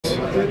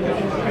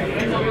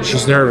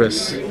She's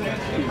nervous.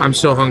 I'm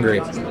so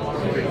hungry.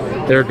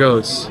 There it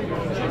goes.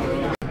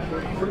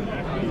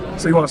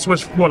 So you want to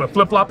switch? You want to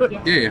flip flop it?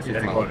 Yeah,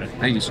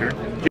 thank you, sir.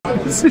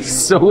 This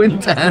is so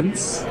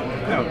intense.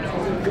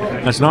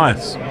 That's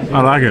nice.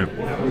 I like it.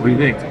 What do you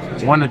think?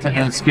 1 to 10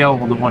 on a scale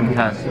of 1 to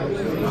 10.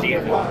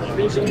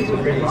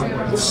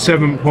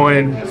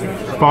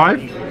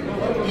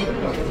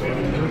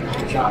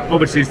 7.5.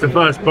 Obviously, it's the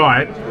first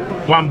bite.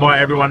 One bite,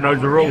 everyone knows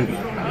the rules.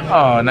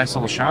 Oh, a nice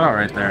little shout out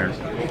right there.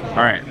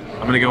 All right,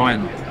 I'm gonna go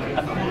in.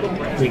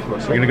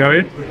 We're gonna go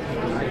in.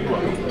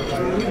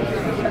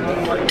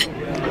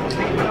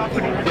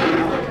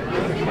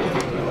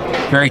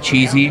 Very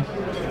cheesy.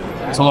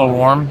 It's a little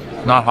warm,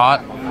 not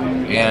hot,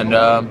 and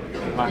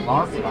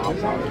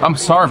I'm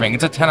starving.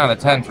 It's a 10 out of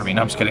 10 for me.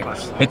 No, I'm just kidding.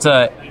 It's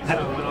a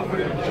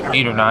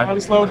 8 or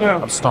 9. Slow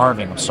down. I'm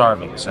starving.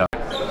 So.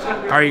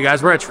 All right, you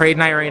guys, we're at trade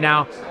night right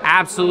now.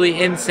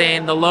 Absolutely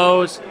insane. The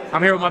lows.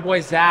 I'm here with my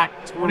boy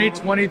Zach.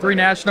 2023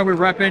 National, we're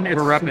repping.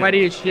 It's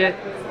sweaty as shit.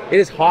 It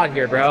is hot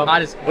here, bro.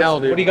 Hot as hell,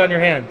 dude. What do you got in your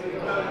hand?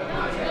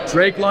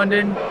 Drake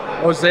London,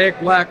 Mosaic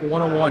Black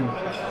 101.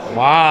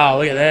 Wow,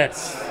 look at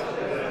this.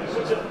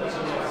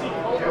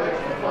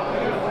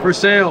 For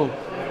sale.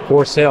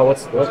 For sale.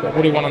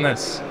 What do you want on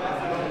this?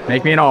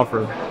 Make me an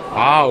offer.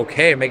 Ah,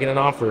 okay, making an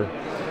offer.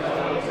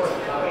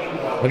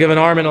 I'll give an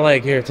arm and a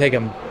leg. Here, take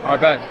him. All right,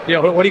 bet. Yeah,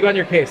 what do you got in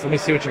your case? Let me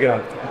see what you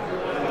got.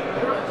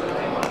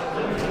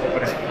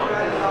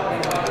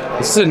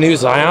 This is a new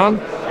Zion?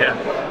 Yeah.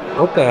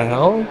 What the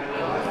hell?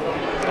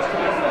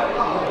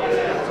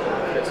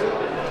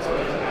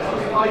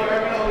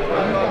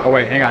 Oh,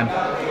 wait, hang on.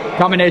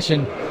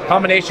 Combination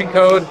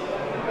code.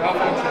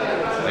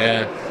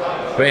 Yeah.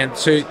 Man,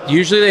 so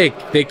usually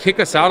they kick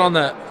us out on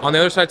the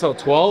other side till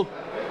 12,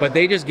 but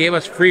they just gave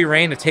us free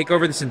reign to take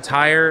over this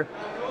entire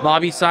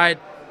lobby side.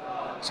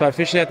 So I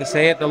officially have to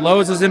say it. The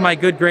Lowe's is in my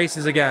good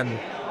graces again.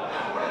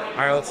 All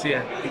right, let's see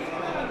it.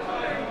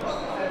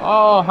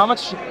 Oh, how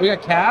much? We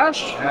got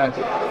cash? Yeah.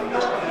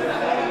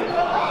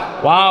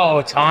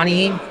 Wow,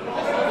 Tani.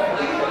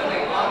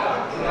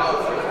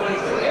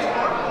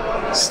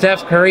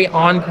 Steph Curry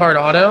on-card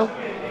auto.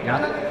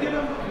 Yeah.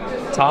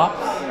 Top.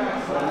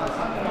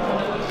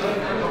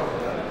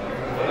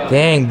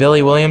 Dang,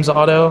 Billy Williams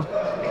auto.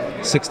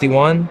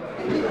 61.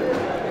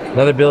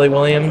 Another Billy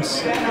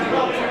Williams.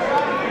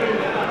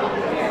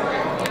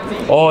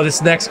 Oh,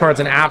 this next card's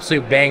an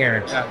absolute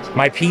banger. Yeah.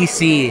 My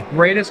PC.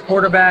 Greatest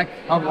quarterback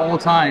of all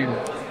time.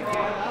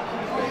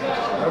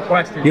 No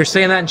question. You're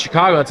saying that in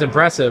Chicago. That's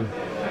impressive.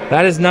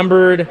 That is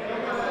numbered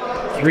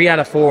 3 out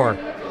of 4.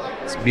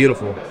 It's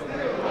beautiful.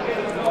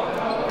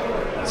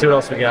 Let's see what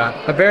else we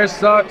got. The Bears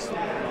sucks.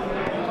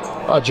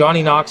 Oh,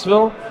 Johnny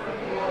Knoxville.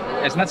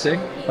 Isn't that sick?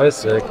 That is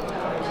sick.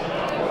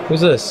 Who's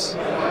this?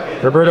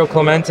 Roberto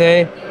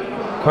Clemente.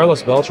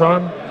 Carlos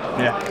Beltran.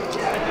 Yeah.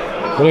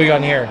 What do we got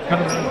in here?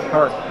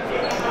 Card.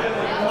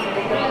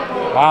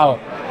 Wow.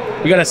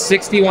 We got a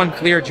 61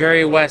 clear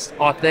Jerry West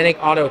authentic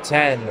auto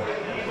 10.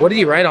 What did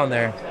he write on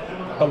there?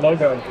 The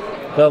logo.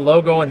 The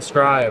logo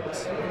inscribed.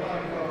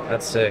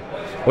 That's sick.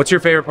 What's your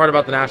favorite part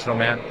about the National,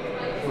 man?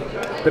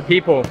 The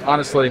people,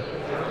 honestly.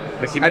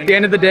 At the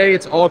end of the day,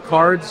 it's all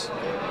cards,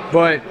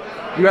 but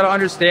you got to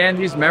understand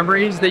these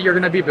memories that you're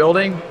going to be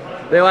building,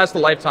 they last a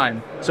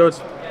lifetime. So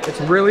it's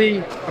really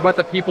about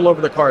the people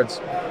over the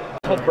cards.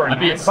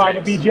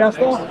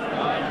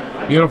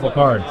 Beautiful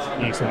card.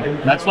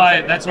 That's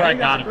why I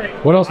got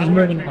it. What else is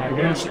moving?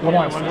 What else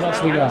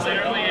we got?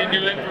 They're only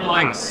into it for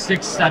like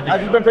 6-7.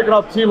 Have you been picking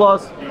up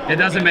T-Loss? It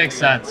doesn't make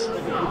sense.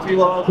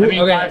 T-Loss. I mean,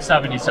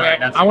 570. Sorry.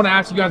 That's I want to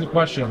ask you guys a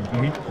question.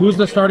 Who's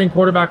the starting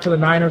quarterback for the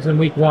Niners in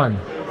Week 1?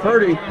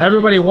 Purdy.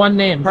 Everybody, one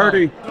name.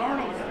 Purdy.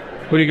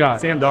 Who do you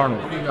got? Sam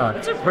Darnold. Who do you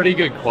got? a pretty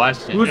good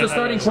question. Who's the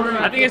starting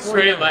quarterback? I think it's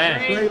Trey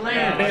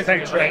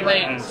Lance. Trey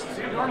Lance.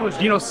 Darnold was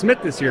Geno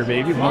Smith this year,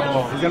 baby. He's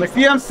gonna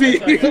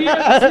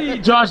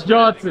CMC. Josh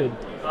Johnson.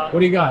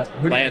 What do you got?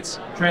 Lance.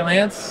 Trey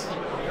Lance?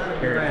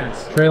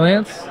 Trey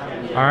Lance?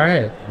 All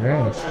right.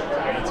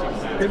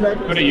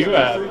 What do you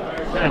have?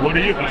 What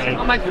do you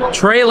have?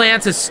 Trey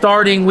Lance is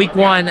starting Week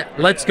 1.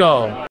 Let's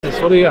go.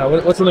 What do you got?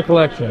 What's in the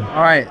collection?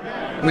 All right,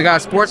 we got a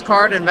sports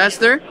card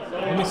investor.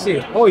 Let me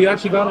see. Oh, you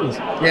actually got these.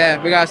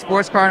 Yeah, we got a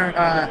sports card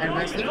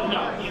investor.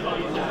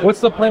 What's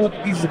the plan with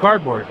the pieces of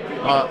cardboard?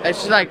 It's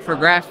just like for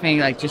graphing,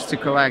 like just to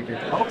collect it.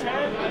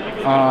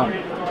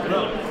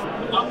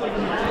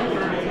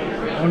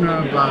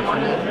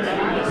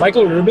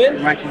 Michael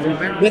Rubin? Michael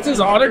Rubin. That's his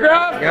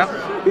autograph? Yep.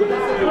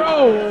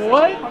 Bro,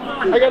 what?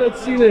 I gotta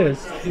see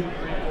this.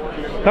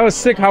 That was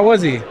sick. How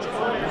was he?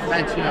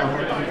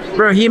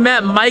 Bro, he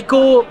met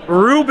Michael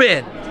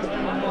Rubin.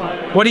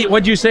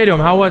 What'd you say to him?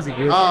 How was he?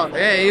 Oh,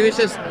 yeah, he was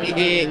just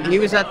he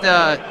was at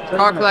the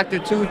Car Collector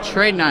 2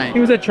 trade night.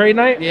 He was at trade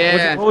night?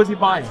 Yeah. What was he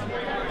buying?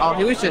 Oh,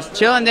 he was just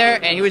chilling there,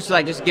 and he was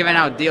like just giving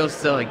out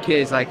deals to like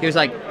kids. Like he was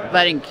like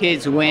letting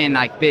kids win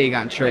like big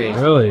on trades.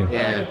 Really?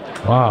 Yeah.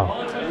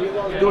 Wow.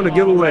 Doing a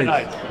giveaway.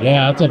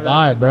 Yeah, that's a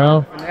vibe,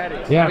 bro.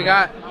 Yeah. We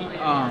got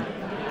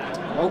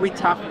Obi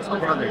Toppin's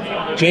brother.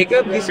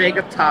 Jacob?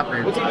 Jacob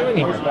Toppin. What's he doing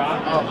here?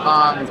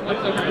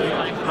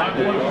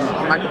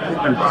 Michael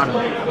Pittman brought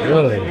him.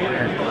 Really?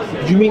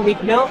 Did you meet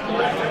Meek Mill?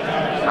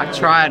 I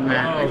tried,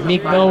 man.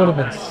 Meek Mill would have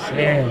been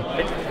sick.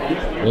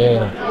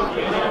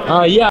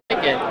 Yeah. Yeah.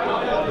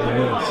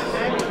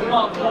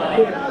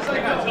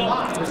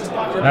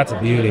 That's a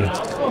beauty.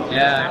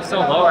 Yeah, it's so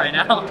low right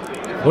now.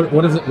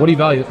 What is it? What do you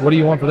value? What do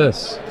you want for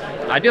this?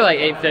 I do like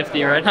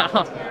 850 right now.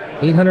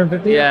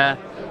 850? Yeah.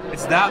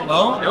 It's that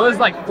low? It was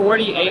like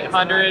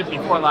 4,800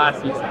 before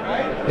last season.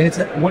 And it's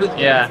what is?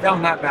 Yeah. It's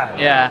down that bad.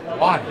 Yeah.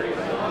 Why?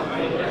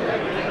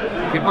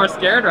 People are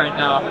scared right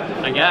now,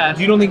 I guess.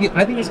 You don't think?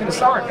 I think he's gonna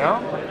start. No.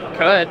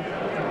 Could.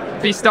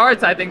 If he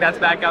starts, I think that's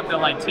back up to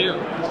like 2.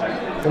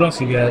 What else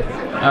you get?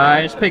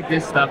 I just picked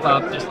this stuff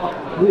up. Just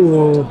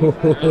Ooh,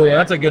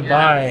 that's a good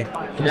buy.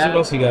 Let's see what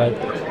else you got.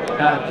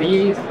 got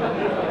these.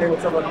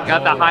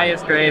 Got the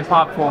highest grade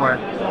pop 4.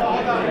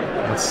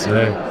 That's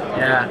sick.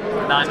 Yeah,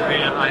 not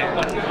grade high.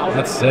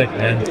 That's sick,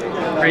 man.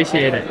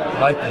 Appreciate it. I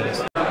like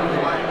this.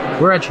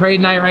 We're at trade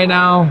night right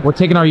now. We're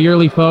taking our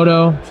yearly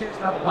photo.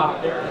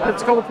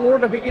 Pensacola,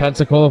 Florida.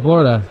 Pensacola,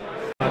 Florida.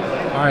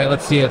 All right,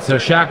 let's see it. So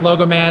Shaq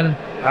logo man.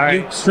 All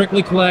right. You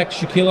strictly collect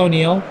Shaquille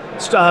O'Neal.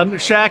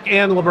 Shaq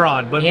and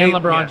LeBron, but And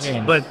LeBron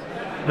James. But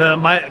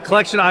my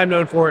collection I'm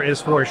known for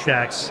is for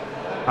Shaq's,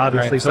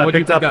 obviously. Right, so So I what do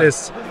you picked up pick up?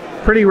 this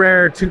pretty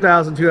rare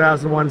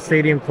 2000-2001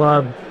 Stadium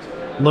Club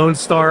Lone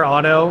Star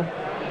Auto.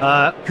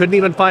 Couldn't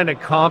even find a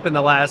comp in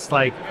the last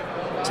like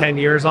 10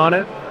 years on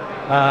it,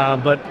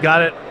 but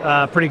got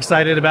it. Pretty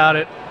excited about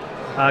it.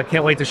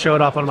 Can't wait to show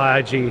it off on my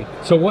IG.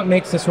 So what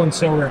makes this one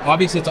so rare?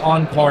 Obviously it's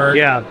on card.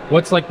 Yeah.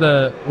 What's like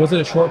was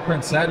it a short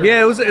print set? or-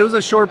 Yeah, it was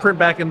a short print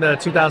back in the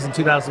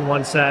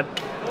 2000-2001 set.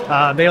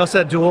 They also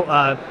had dual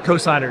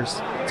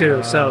co-signers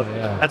too, so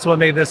yeah. that's what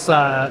made this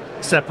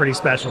set pretty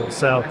special.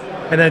 So,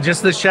 and then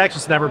just this Shaq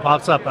just never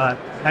pops up.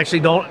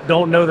 Actually,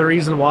 don't know the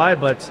reason why,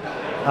 but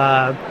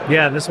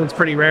yeah, this one's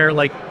pretty rare.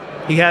 Like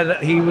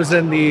he was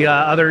in the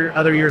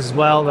other years as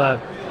well, the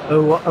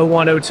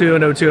 01, 02,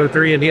 and 02,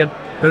 03, and he had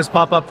those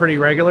pop up pretty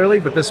regularly,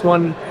 but this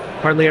one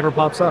hardly ever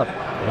pops up.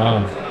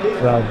 Wow.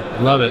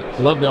 Love it.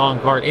 Love the on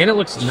card. And it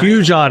looks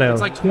Huge auto. It's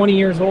like 20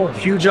 years old.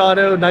 Huge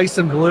auto, nice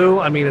and blue.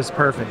 I mean, it's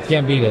perfect.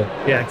 Can't beat it.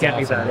 Yeah, can't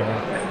beat Awesome,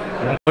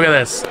 that. man. Look at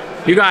this.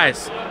 You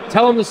guys,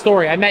 tell them the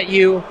story. I met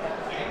you.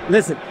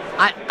 Listen,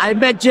 I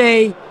met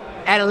Jay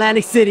at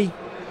Atlantic City,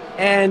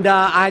 and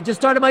I just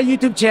started my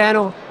YouTube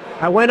channel.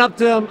 I went up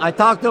to him, I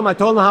talked to him, I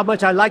told him how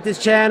much I liked his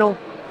channel,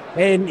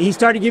 and he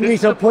started giving me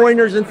some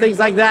pointers and things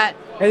like that.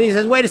 And he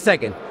says, wait a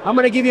second, I'm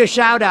gonna give you a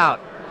shout out.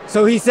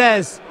 So he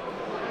says,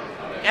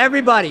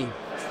 everybody,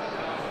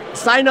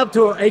 sign up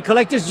to a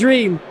collector's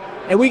dream,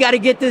 and we gotta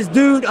get this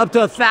dude up to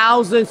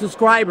 1,000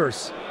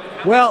 subscribers.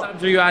 Well,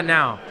 Where you at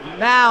now?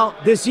 now,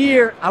 this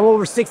year, I'm over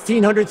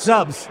 1,600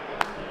 subs.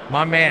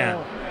 My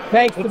man.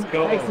 Thanks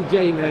to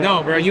Jay, man.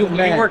 No, bro, you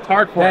Man. worked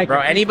hard for it, Thank bro.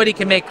 you. Anybody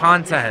can make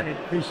content.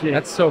 Appreciate it.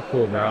 That's so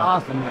cool, bro.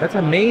 Awesome, man. That's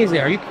amazing.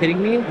 Are you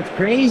kidding me? It's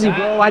crazy,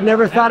 bro. I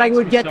never thought I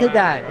would get to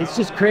that. It's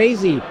just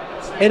crazy.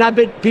 And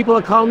people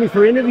are calling me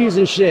for interviews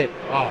and shit.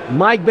 Oh.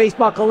 Mike,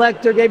 baseball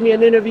collector, gave me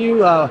an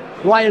interview.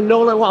 Ryan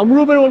Nolan. Well, I'm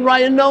rooming with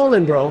Ryan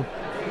Nolan, bro.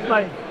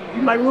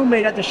 He's my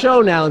roommate at the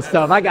show now and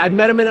stuff. I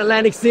met him in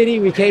Atlantic City.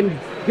 We became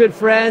good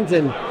friends,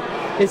 and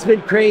it's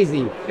been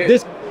crazy.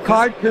 This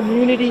card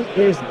community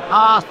is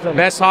awesome.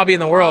 Best hobby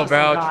in the world,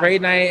 bro. Awesome,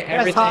 Trade night,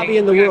 everything. Best hobby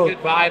in the We got world. Good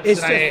vibes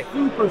It's tonight.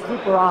 just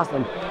super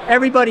awesome.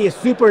 Everybody is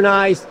super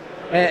nice.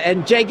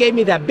 And Jay gave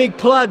me that big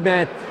plug,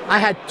 man. I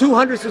had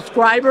 200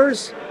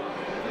 subscribers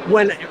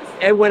when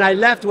I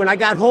left. When I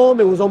got home,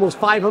 it was almost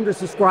 500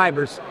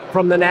 subscribers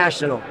from the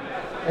National.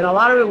 And a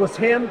lot of it was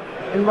him.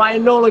 And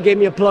Ryan Nola gave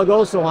me a plug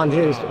also on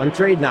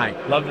trade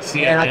night. Love to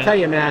see it, And I man. tell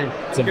you, man,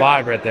 It's a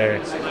vibe right there.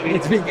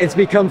 it's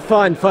become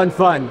fun.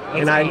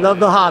 And I love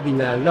the hobby,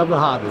 man. Love the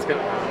hobby.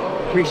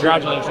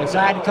 Congratulations.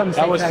 Glad to come and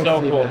That say was thanks so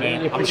to you, cool,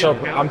 man. man.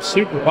 Really I'm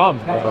super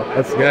pumped, bro.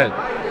 That's good.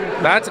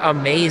 That's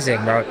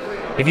amazing, bro.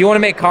 If you want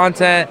to make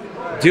content,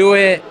 do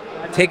it.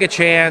 Take a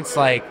chance.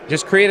 Like,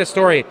 just create a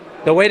story.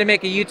 The way to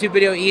make a YouTube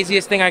video,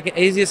 easiest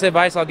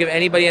advice I'll give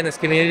anybody in this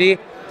community.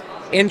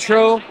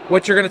 Intro,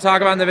 what you're going to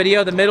talk about in the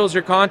video. The middle is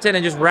your content,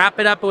 and just wrap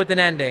it up with an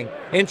ending.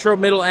 Intro,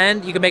 middle,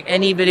 end. You can make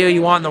any video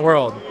you want in the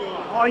world.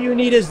 All you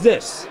need is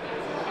this.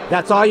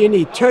 That's all you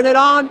need. Turn it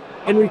on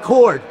and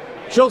record.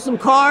 Show some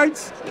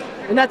cards,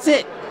 and that's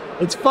it.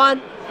 It's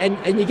fun, and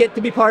you get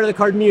to be part of the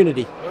card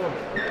community.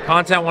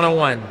 Content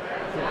 101.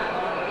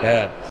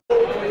 Yeah.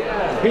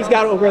 He's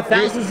got over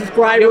 1,000 You have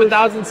subscribers.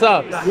 1,000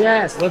 subs.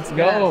 Yes. Let's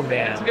go,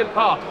 man. That's a good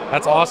call.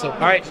 That's awesome. All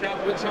right,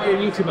 what's your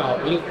YouTube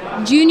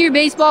out? Junior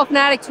Baseball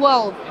Fanatic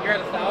 12. You're at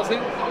 1,000?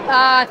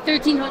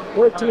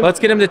 1,300. Let's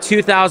get him to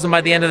 2,000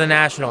 by the end of the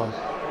National.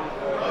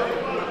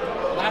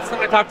 Last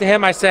time I talked to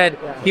him, I said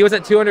he was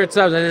at 200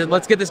 subs. I said,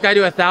 let's get this guy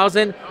to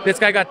 1,000. This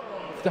guy got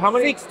how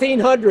many?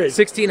 1,600.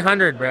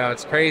 1,600, bro.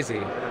 It's crazy.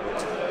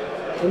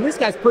 And this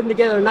guy's putting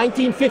together a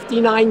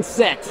 1959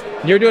 set.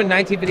 You're doing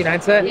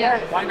 1959 set? Yeah.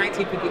 Why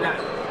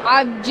 1959?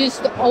 I've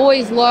just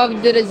always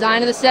loved the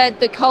design of the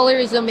set. The color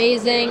is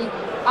amazing.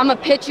 I'm a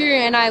pitcher,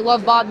 and I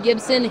love Bob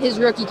Gibson. His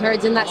rookie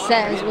card's in that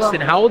set as well.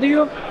 And how old are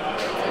you?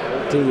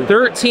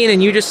 13,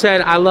 and you just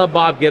said, I love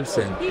Bob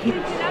Gibson.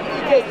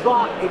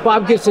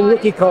 Bob Gibson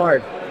rookie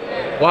card.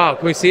 Wow,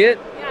 can we see it?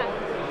 Yeah.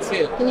 Let's see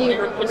it. Can you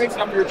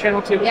Come to your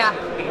channel too? Yeah.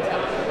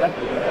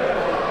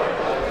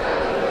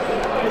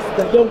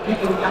 The young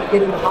people who got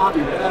get in the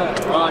hobby.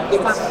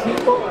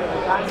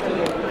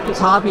 This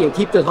hobby and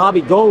keep this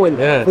hobby going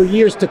for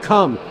years to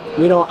come.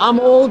 You know, I'm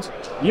old,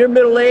 you're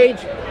middle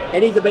aged,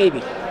 and he's a baby.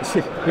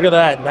 Look at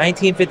that,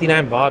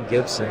 1959 Bob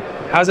Gibson.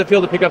 How does it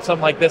feel to pick up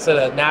something like this at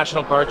a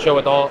national card show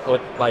with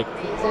like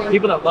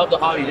people that love the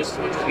hobby just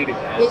succeeding?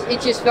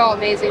 It just felt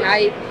amazing.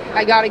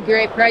 I got a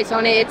great price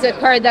on it. It's a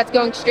card that's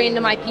going straight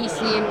into my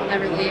PC and will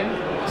never leave.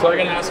 So I'm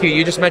gonna ask you.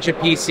 You just mentioned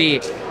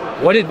PC.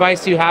 What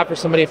advice do you have for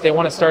somebody if they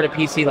want to start a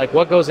PC? Like,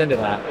 what goes into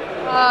that?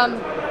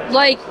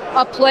 Like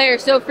a player.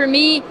 So for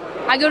me,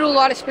 I go to a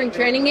lot of spring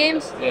training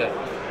games. Yeah.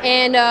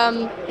 And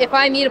if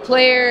I meet a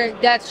player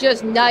that's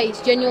just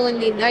nice,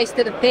 genuinely nice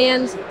to the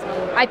fans,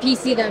 I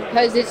PC them,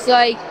 because it's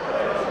like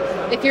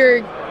if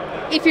you're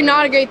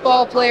not a great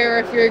ball player, or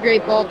if you're a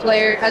great ball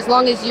player, as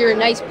long as you're a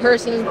nice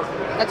person,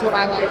 that's what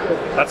I like.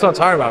 That's what I'm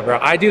talking about, bro.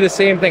 I do the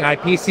same thing. I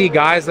PC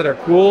guys that are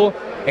cool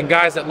and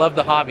guys that love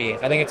the hobby.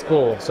 I think it's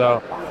cool.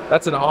 So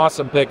that's an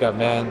awesome pickup,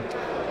 man.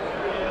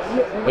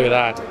 Look at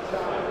that.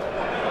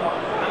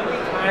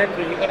 How many times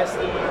are you gonna see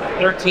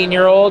a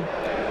 13-year-old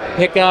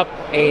pick up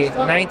a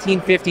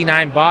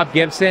 1959 Bob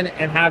Gibson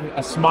and have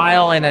a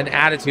smile and an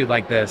attitude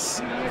like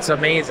this? It's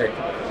amazing.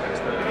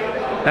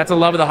 That's a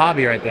love of the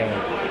hobby right there.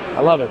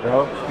 I love it,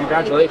 bro.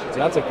 Congratulations.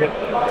 That's a good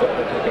pickup,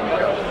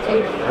 bro.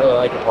 I really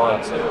like it, Paul.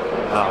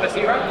 Wow.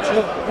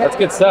 That's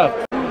good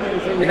stuff.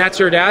 And that's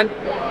your dad?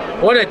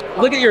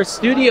 Look at your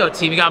studio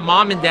team. You got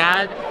mom and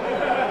dad.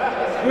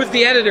 Who's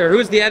the editor?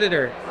 Who's the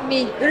editor?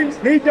 Me.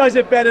 He does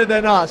it better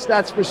than us,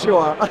 that's for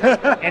sure.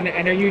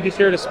 And are you just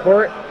here to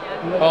support?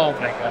 Oh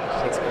my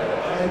gosh, that's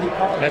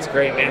great. That's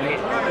great, man.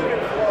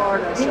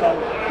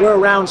 We're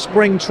around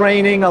spring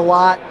training a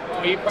lot,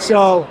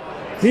 so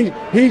he's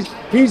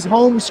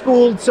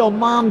homeschooled, so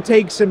mom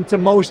takes him to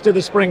most of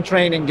the spring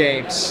training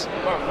games.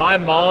 My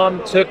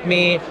mom took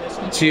me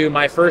to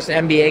my first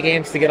NBA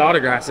games to get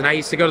autographs, and I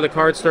used to go to the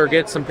card store,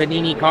 get some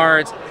Panini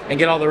cards, and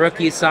get all the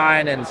rookies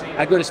signed. And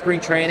I go to spring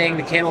training,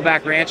 the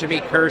Camelback Ranch, and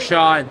meet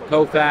Kershaw and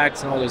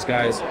Koufax and all those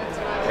guys.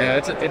 Yeah,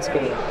 it's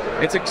cool.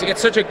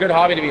 It's such a good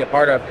hobby to be a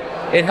part of.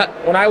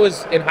 When I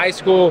was in high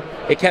school,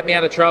 it kept me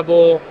out of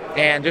trouble,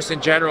 and just in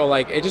general,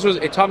 like it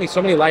taught me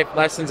so many life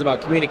lessons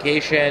about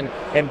communication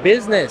and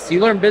business.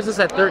 You learn business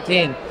at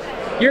 13.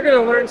 You're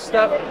gonna learn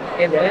stuff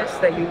in this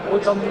that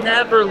you'll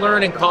never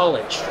learn in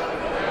college.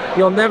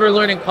 You'll never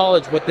learn in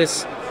college what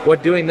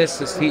doing this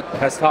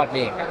has taught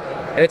me,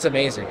 and it's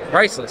amazing,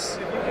 priceless.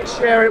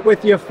 Share it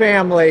with your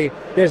family.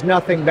 There's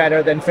nothing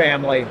better than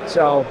family.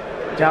 So,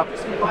 yep.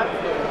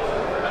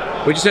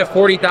 We just have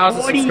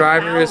 40,000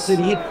 subscribers.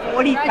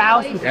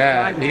 40,000.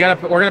 Yeah,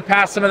 we're gonna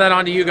pass some of that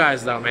on to you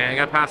guys, though, man. You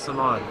gotta pass them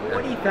on.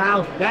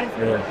 40,000. That's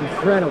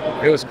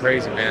incredible. It was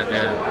crazy, man.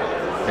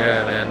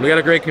 Yeah, man. We got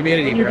a great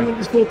community, And you're bro. doing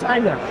this full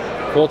time now.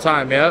 Full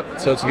time, yep.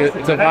 So it's good.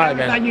 It's a vibe,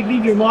 man. You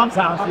leave your mom's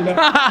house, you know.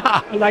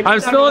 Like, I'm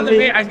still in the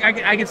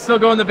basement. I can still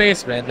go in the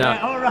basement. No.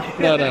 Yeah, all right.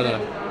 No.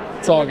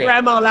 It's all good.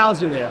 Grandma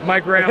allows you there.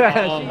 My grandma.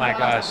 Oh my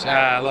gosh.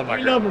 I love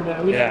my grandma. We love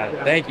her, man.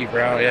 Yeah. Thank you,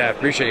 bro. Yeah.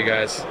 Appreciate you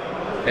guys.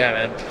 Yeah,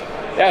 man.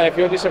 Yeah. If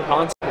you'll do some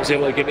content, I was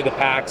able to give me the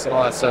packs and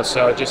all that stuff.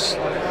 So it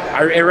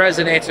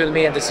resonates with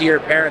me, and to see your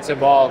parents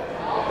involved,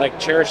 like,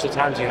 cherish the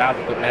times you have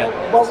with them, man.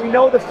 Well, we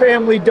know the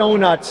family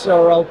donuts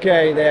are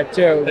okay there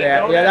too.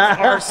 Donuts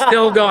are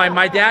still going.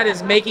 My dad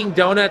is making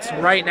donuts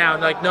right now.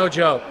 Like, no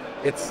joke.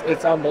 It's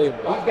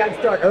unbelievable. You got to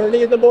start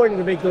early in the morning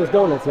to make those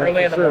donuts.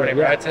 Early in the morning,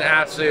 bro. Yeah. It's an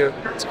absolute.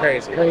 It's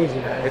crazy. Crazy,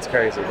 man. It's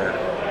crazy, man.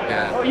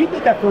 Yeah. Oh, you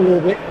did that for a little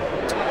bit.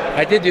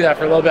 I did do that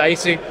for a little bit. I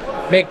used to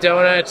make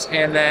donuts,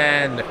 and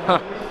then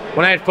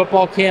when I had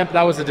football camp,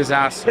 that was a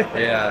disaster.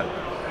 Yeah.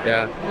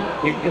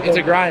 It's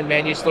a grind,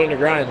 man. You just learn to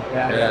grind.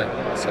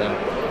 Yeah. So.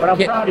 But I'm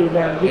proud of you,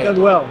 man. You've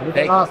done well. You've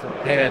done awesome.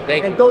 Hey, man,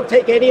 thank And you. don't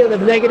take any of the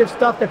negative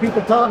stuff that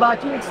people tell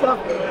about you and stuff.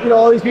 You know,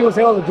 all these people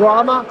say, oh, the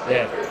drama.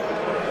 Yeah.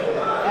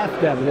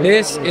 F them.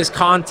 This is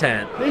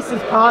content. This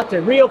is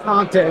content, real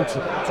content.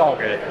 It's all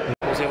good.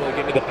 I was able to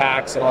give me the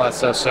packs and all that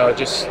stuff, so it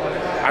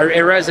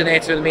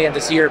resonates with me, and to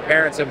see your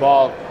parents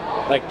involved,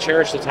 like,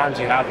 cherish the times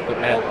you have with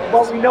them, man.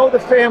 Well, we know the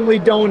family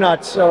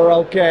donuts are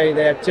okay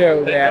there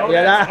too.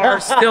 Donuts are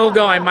still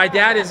going. My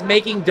dad is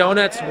making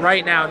donuts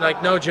right now.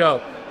 Like, no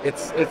joke.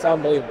 It's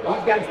unbelievable.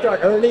 You got to start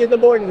early in the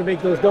morning to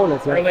make those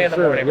donuts. Early in the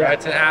morning, bro.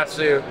 It's an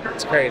absolute.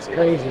 It's crazy.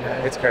 Crazy,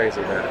 man. It's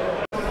crazy, man.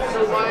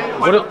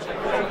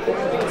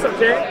 What's up,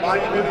 Jay?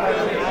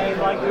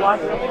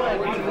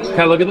 Can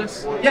I look at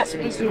this? Yes.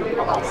 Look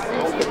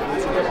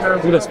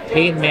at this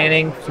Peyton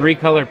Manning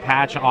 3-color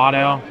patch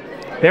auto.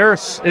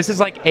 This is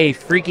like a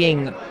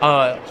freaking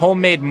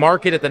homemade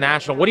market at the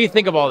National. What do you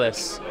think of all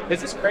this?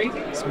 Is this crazy?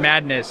 It's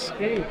madness.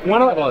 Hey, why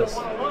not all this?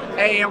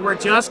 Hey, and we're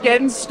just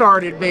getting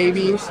started,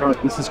 baby.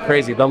 This is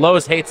crazy. The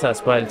Lowe's hates us,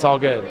 but it's all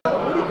good.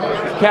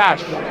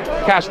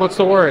 Cash, what's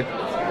the word?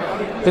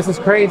 This is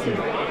crazy.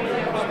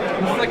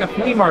 This is like a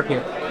flea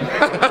market.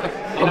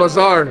 A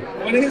bazaar.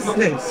 What is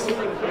this?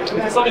 Is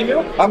this all you?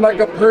 I'm like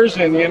a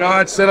Persian, you know,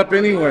 I'd set up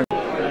anywhere.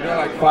 They're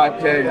like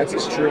 5K, that's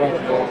just true.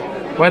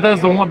 Well, that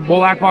was the one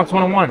Black Box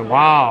 101.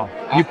 Wow.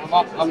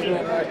 I'm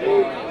doing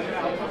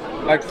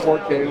like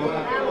 4K.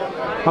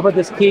 How about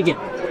this Keegan?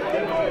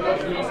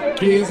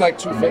 He's like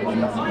 250.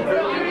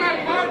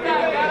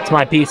 It's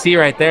my PC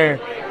right there.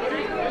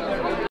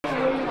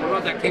 What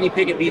about that Kenny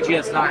Pickett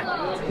BGS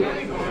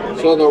 9?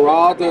 So the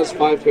raw does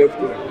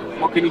 550.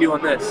 What can you do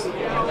on this?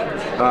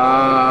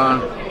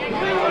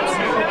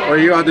 Or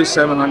you gotta do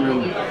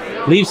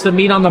 700. Leave some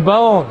meat on the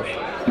bone.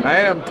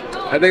 I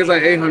think it's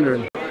like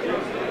 800.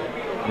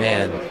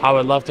 Man, I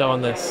would love to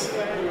own this.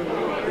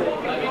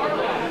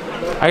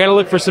 I gotta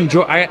look for some.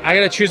 I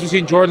gotta choose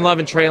between Jordan Love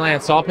and Trey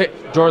Lance. So I'll pick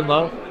Jordan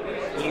Love.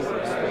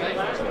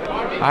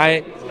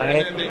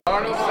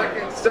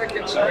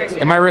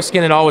 Am I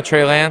risking it all with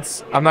Trey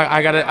Lance? I'm not.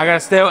 I gotta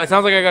stay. It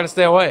sounds like I gotta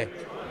stay away.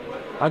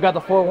 I got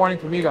the forewarning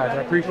from you guys.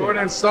 I appreciate it.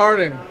 Jordan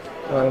starting.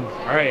 All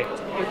right.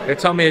 They're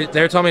telling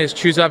me to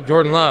choose up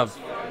Jordan Love.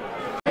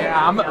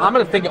 Yeah, I'm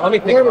gonna think. Let me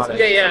think about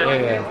it.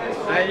 Yeah.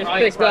 I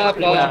just picked up.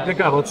 Pick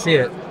up. Let's see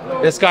it.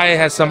 This guy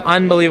has some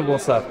unbelievable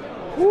stuff.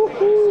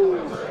 Woohoo!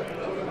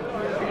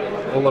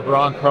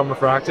 LeBron Chrome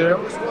Refractor.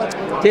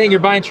 Dang, you're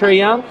buying Trae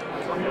Young?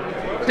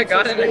 I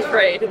got it in a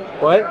trade.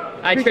 What?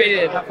 I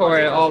traded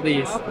for all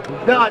these.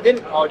 No, I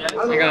didn't.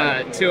 I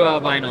got 2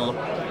 vinyl.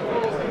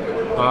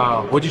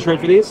 Wow. What'd you trade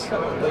for these?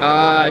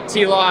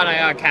 T-Law and I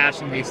got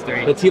cash in these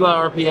 3. The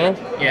T-Law RPA?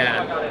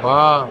 Yeah.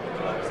 Wow.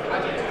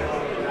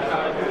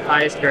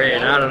 Highest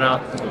grade. I don't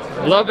know.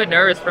 A little bit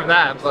nervous from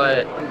that,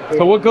 but.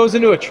 So what goes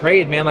into a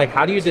trade, man? Like,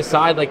 how do you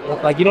decide?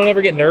 Like you don't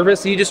ever get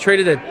nervous. You just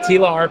traded a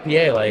T-Law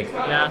RPA. Like,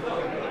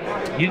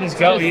 Yeah. you just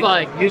go.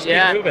 Just You just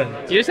keep moving.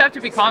 You just have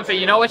to be confident.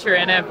 You know what you're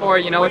in it for.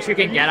 You know what you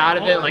can get out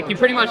of it. Like you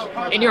pretty much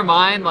in your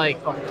mind, like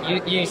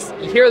you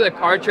hear the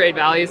card trade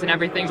values and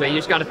everything, but you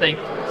just got to think,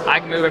 I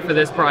can move it for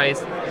this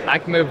price. I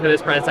can move for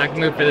this price. I can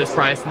move for this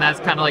price, and that's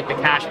kind of like the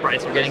cash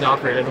price you're getting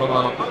offered as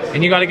well.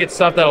 And you got to get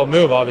stuff that'll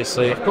move,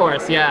 obviously. Of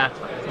course, yeah.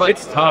 But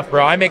It's tough,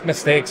 bro. I make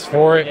mistakes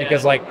for it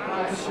because, like,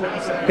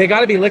 they got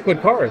to be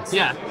liquid cards.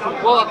 yeah.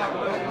 Well,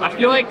 I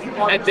feel like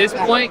at this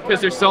point, because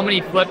there's so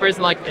many flippers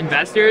and like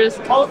investors,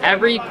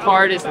 every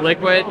card is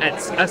liquid at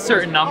a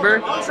certain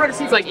number.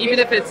 It's like even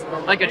if it's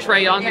like a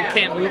Trae Young who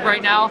can't move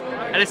right now,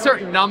 at a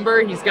certain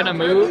number he's gonna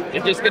move.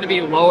 It's just gonna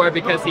be lower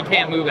because he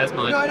can't move as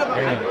much.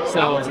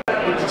 So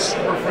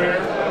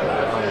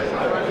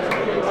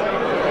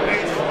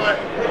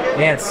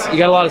Yes, you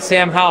got a lot of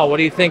Sam Howell. What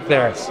do you think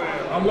there?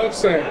 I love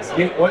Sam.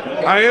 What?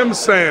 I am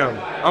Sam.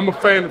 I'm a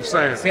fan of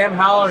Sam. Sam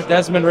Howell or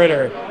Desmond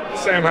Ritter?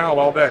 Sam Howell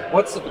all day.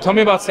 Tell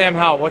me about Sam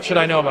Howell. What should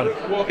I know about it?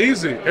 Well,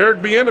 easy. Eric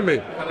Bieniemy.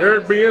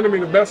 Eric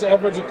Bieniemy, the best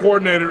offensive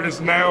coordinator,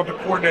 is now the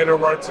coordinator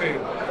of our team.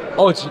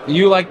 Oh, it's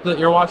you like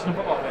you're Washington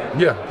football fan.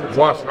 Yeah,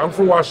 Washington. I'm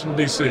from Washington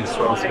D.C.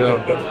 So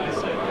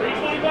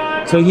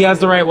So he has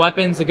the right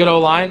weapons, a good O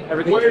line,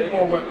 everything. way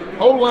more weapons.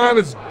 O-line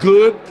is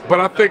good,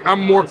 but I think I'm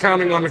more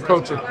counting on the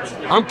coaching.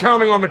 I'm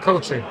counting on the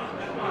coaching.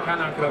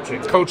 Kind of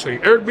coaching. Coaching.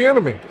 Eric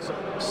Bieniemy.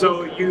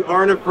 So you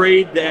aren't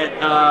afraid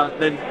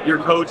that your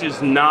coach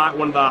is not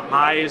one of the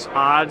highest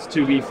odds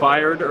to be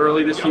fired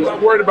early this I'm season?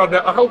 not worried about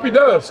that. I hope he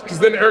does, because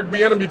then Eric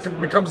Bieniemy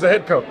becomes the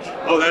head coach.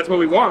 Oh, that's what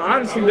we want.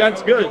 Honestly,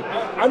 that's good.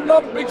 I'm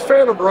not a big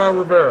fan of Ron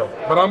Rivera,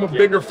 but I'm a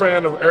bigger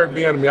fan of Eric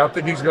Bieniemy. I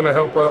think he's going to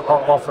help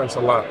our offense a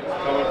lot.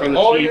 From the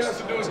All he Chiefs.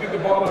 has to do is get the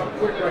ball out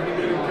quick like he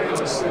did in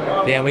Kansas City.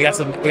 Damn, we got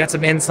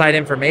some inside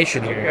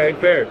information here. Okay,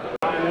 fair.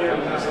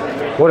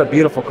 What a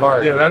beautiful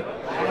card. Yeah,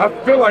 I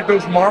feel like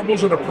those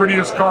marbles are the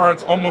prettiest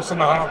cards almost in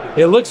the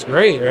hobby. It looks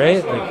great,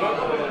 right?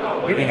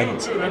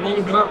 They've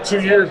only been out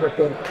 2 years, I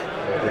think.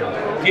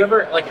 Do you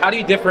ever how do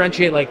you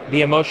differentiate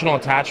the emotional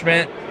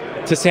attachment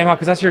to Sam Howell?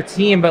 Because that's your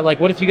team, but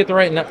what if you get the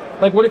right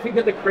what if you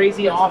get the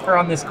crazy offer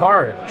on this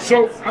card?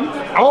 So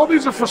all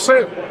these are for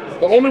sale.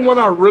 The only one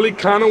I really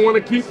kind of want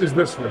to keep is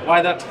this one.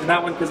 Why that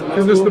one? Because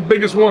it's the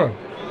biggest one.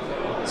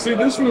 See,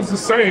 this one's the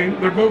same.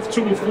 They're both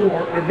 2 or 4.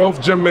 They're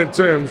both Gem Mint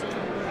 10s.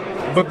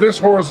 But this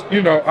horse,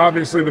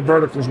 obviously the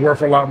vertical's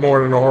worth a lot more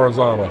than the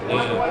horizontal.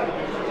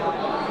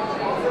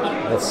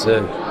 That's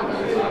it.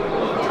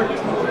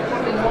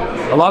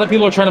 A lot of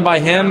people are trying to buy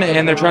him,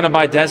 and they're trying to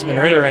buy Desmond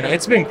Ritter, and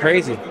it's been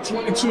crazy.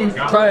 22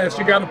 class,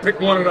 you got to pick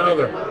one or the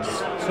other.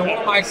 So one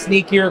of my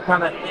sneakier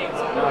kind of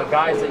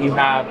guys that you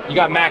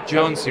got Mac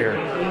Jones here.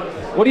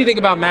 What do you think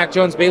about Mac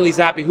Jones, Bailey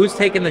Zappi? Who's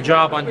taking the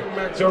job on?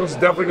 Mac Jones is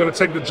definitely going to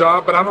take the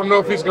job, but I don't know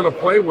if he's going to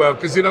play well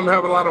because he doesn't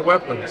have a lot of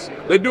weapons.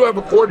 They do have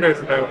a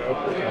coordinator now,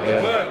 but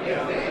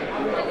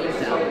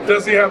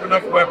does he have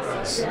enough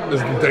weapons?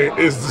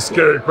 Is the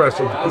scary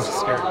question.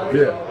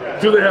 Yeah.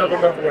 Do they have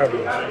enough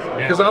weapons?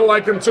 Because I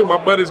like him too.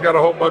 My buddy's got a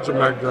whole bunch of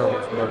Mac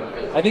Jones. But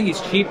I think he's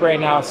cheap right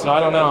now, so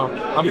I don't know.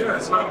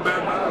 It's not a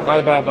bad buy. Not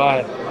a bad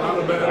buy.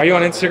 Are you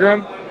on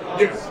Instagram?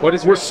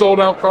 Yes. We're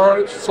sold out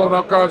cards. Sold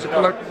out cards.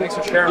 Thanks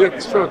for sharing. Yeah,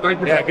 sure. Thank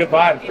you. Yeah, good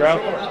vibes, bro.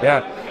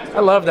 Yeah, I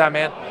love that,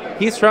 man.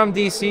 He's from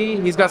DC.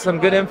 He's got some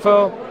good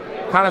info.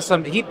 kind of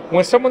some.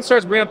 When someone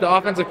starts bringing up the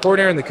offensive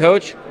coordinator and the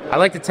coach, I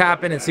like to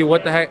tap in and see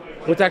what's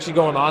actually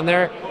going on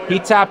there. He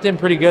tapped in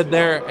pretty good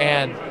there,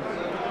 and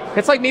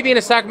it's like me being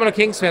a Sacramento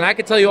Kings fan. I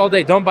could tell you all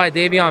day, don't buy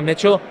Davion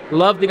Mitchell.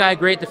 Love the guy,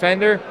 great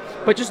defender,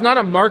 but just not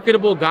a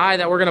marketable guy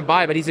that we're gonna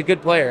buy. But he's a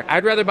good player.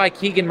 I'd rather buy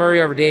Keegan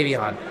Murray over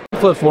Davion.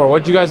 Flip 4.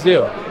 What'd you guys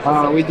do?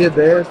 We did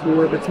this. We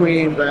were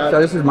between.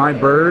 So this is my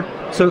bird.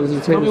 So this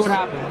is Tell me his. what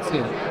happened. Let's see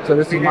it. So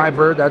this is my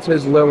bird. That's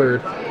his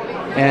Lillard,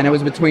 and it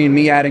was between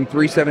me adding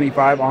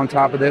 375 on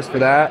top of this for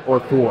that or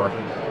 4,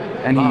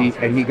 and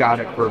he got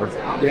it for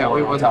we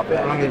on top of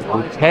that.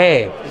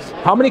 Okay.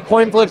 How many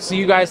coin flips do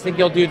you guys think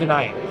you'll do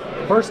tonight?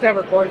 First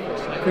ever coin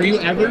flip for you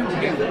ever,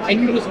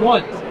 and you just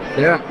won.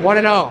 Yeah,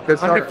 1-0, Good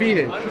start.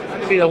 undefeated.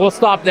 We'll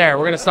stop there.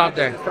 We're gonna stop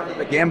there.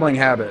 The gambling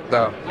habit,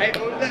 though.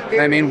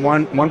 I mean,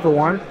 one for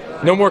one.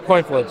 No more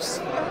coin flips.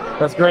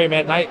 That's great,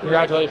 man.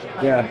 Congratulations.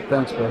 Yeah,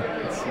 thanks, bro.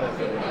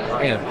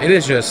 Man, it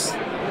is just,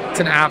 it's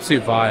an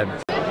absolute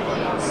vibe.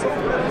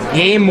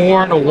 Game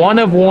worn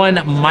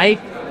 1-of-1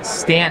 Mike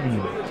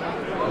Stanton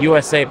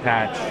USA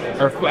patch,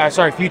 or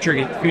sorry,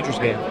 futures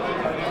game.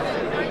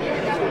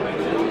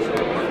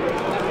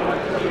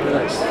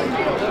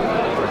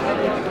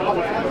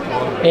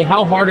 Hey,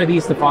 how hard are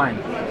these to find?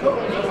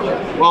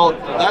 Well,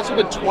 that's from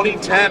the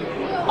 2010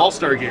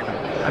 All-Star game.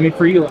 I mean,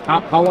 for you, how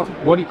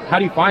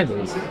do you find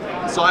these?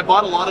 So I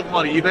bought a lot of them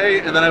on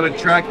eBay, and then I would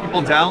track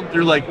people down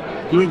through like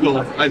Google.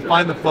 I'd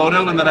find the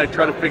photo, and then I'd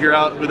try to figure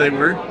out who they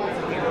were.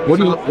 What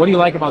do you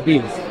like about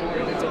these?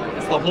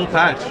 It's the whole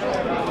patch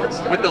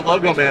with the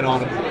logo man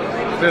on them.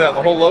 Look at that,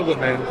 the whole logo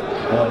man.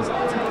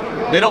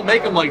 They don't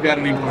make them like that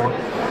anymore.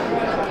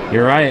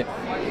 You're right.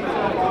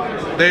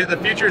 The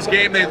futures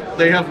game,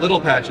 they have little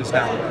patches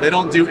now. They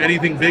don't do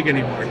anything big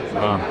anymore.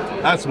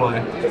 That's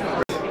why.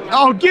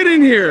 Oh, get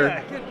in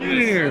here! Get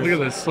in here! Look at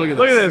this! Look at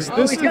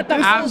This is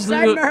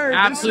absolute.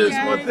 This is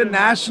what the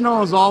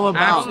National is all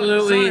about.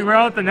 Absolutely. We're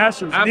out the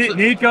Nationals.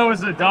 Nico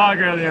was a dog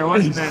earlier,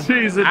 wasn't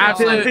he? He's a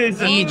Absolute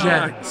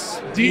dog.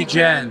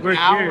 D-Gen. We're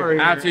here.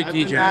 Absolute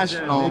D-Gen.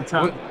 National.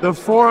 The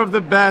 4 of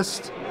the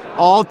best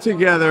all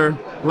together.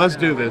 Let's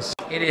do this.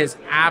 It is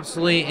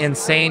absolutely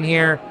insane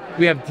here.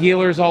 We have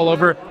dealers all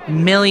over,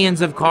 millions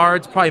of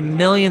cards, probably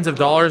millions of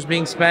dollars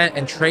being spent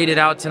and traded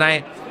out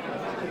tonight.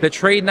 The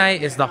trade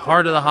night is the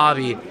heart of the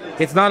hobby.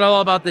 It's not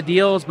all about the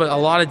deals, but a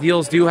lot of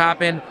deals do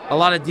happen. A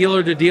lot of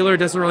dealer to dealer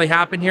doesn't really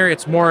happen here.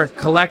 It's more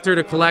collector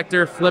to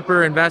collector,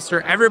 flipper, investor.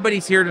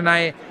 Everybody's here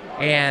tonight.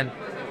 And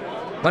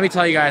let me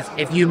tell you guys,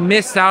 if you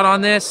missed out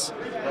on this,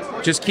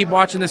 just keep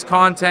watching this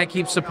content,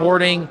 keep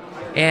supporting.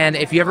 And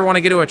if you ever want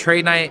to get to a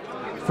trade night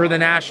for the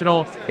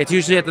National, it's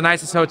usually at the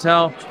nicest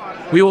hotel.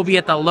 We will be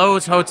at the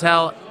Lowe's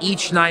Hotel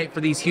each night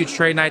for these huge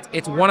trade nights.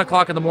 It's 1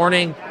 o'clock in the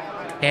morning,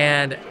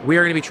 and we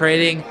are going to be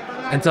trading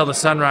until the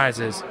sun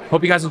rises.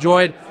 Hope you guys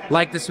enjoyed.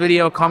 Like this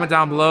video, comment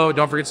down below.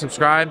 Don't forget to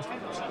subscribe.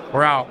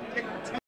 We're out.